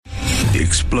The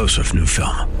explosive new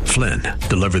film, Flynn,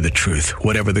 Deliver the Truth,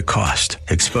 Whatever the Cost,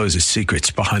 exposes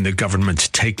secrets behind the government's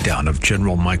takedown of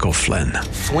General Michael Flynn.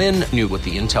 Flynn knew what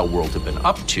the intel world had been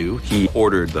up to. He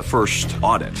ordered the first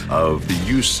audit of the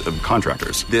use of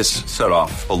contractors. This set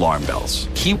off alarm bells.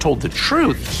 He told the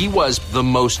truth. He was the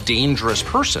most dangerous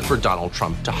person for Donald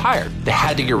Trump to hire. They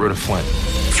had to get rid of Flynn.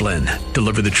 Flynn,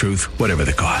 Deliver the Truth, Whatever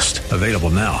the Cost. Available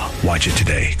now. Watch it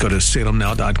today. Go to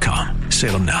salemnow.com.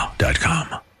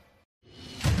 salemnow.com.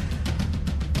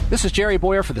 This is Jerry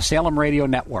Bowyer for the Salem Radio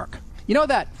Network. You know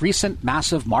that recent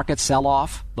massive market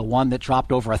sell-off, the one that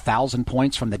dropped over 1,000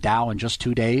 points from the Dow in just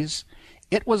 2 days?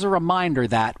 It was a reminder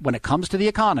that when it comes to the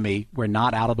economy, we're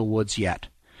not out of the woods yet.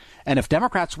 And if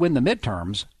Democrats win the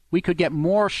midterms, we could get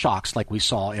more shocks like we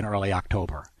saw in early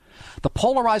October. The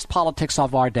polarized politics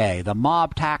of our day, the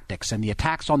mob tactics, and the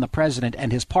attacks on the president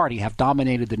and his party have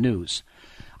dominated the news.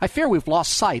 I fear we've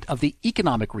lost sight of the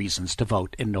economic reasons to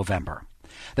vote in November.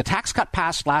 The tax cut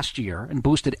passed last year and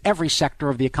boosted every sector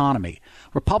of the economy.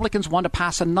 Republicans want to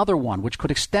pass another one which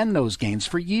could extend those gains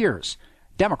for years.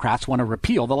 Democrats want to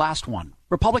repeal the last one.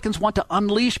 Republicans want to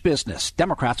unleash business.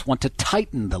 Democrats want to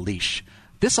tighten the leash.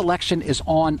 This election is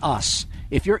on us.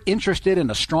 If you're interested in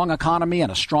a strong economy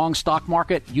and a strong stock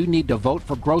market, you need to vote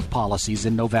for growth policies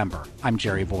in November. I'm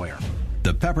Jerry Bowyer.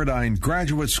 The Pepperdine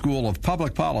Graduate School of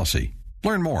Public Policy.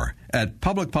 Learn more at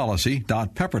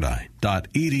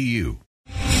publicpolicy.pepperdine.edu.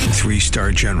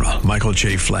 3-star General Michael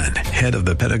J. Flynn, head of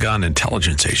the Pentagon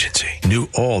Intelligence Agency, knew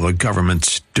all the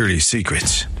government's dirty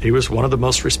secrets. He was one of the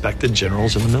most respected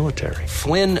generals in the military.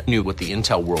 Flynn knew what the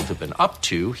intel world had been up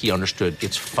to. He understood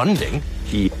its funding.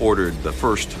 He ordered the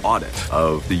first audit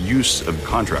of the use of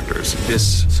contractors.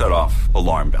 This set off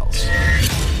alarm bells.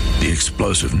 The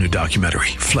explosive new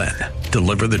documentary, Flynn,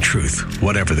 Deliver the Truth,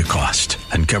 Whatever the Cost,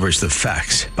 uncovers the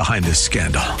facts behind this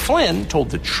scandal. Flynn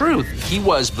told the truth. He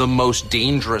was the most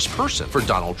dangerous person for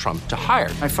Donald Trump to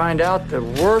hire. I find out the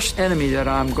worst enemy that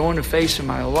I'm going to face in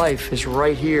my life is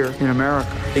right here in America.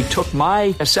 They took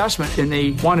my assessment and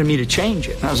they wanted me to change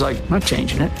it. And I was like, I'm not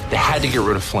changing it. They had to get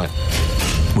rid of Flynn.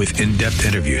 With in-depth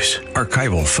interviews,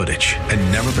 archival footage,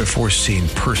 and never-before-seen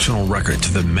personal records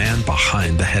of the man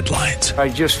behind the headlines. I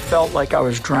just felt like I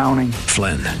was drowning.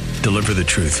 Flynn, Deliver the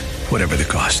Truth, Whatever the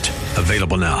Cost.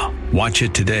 Available now. Watch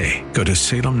it today. Go to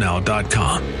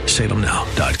salemnow.com.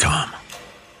 salemnow.com.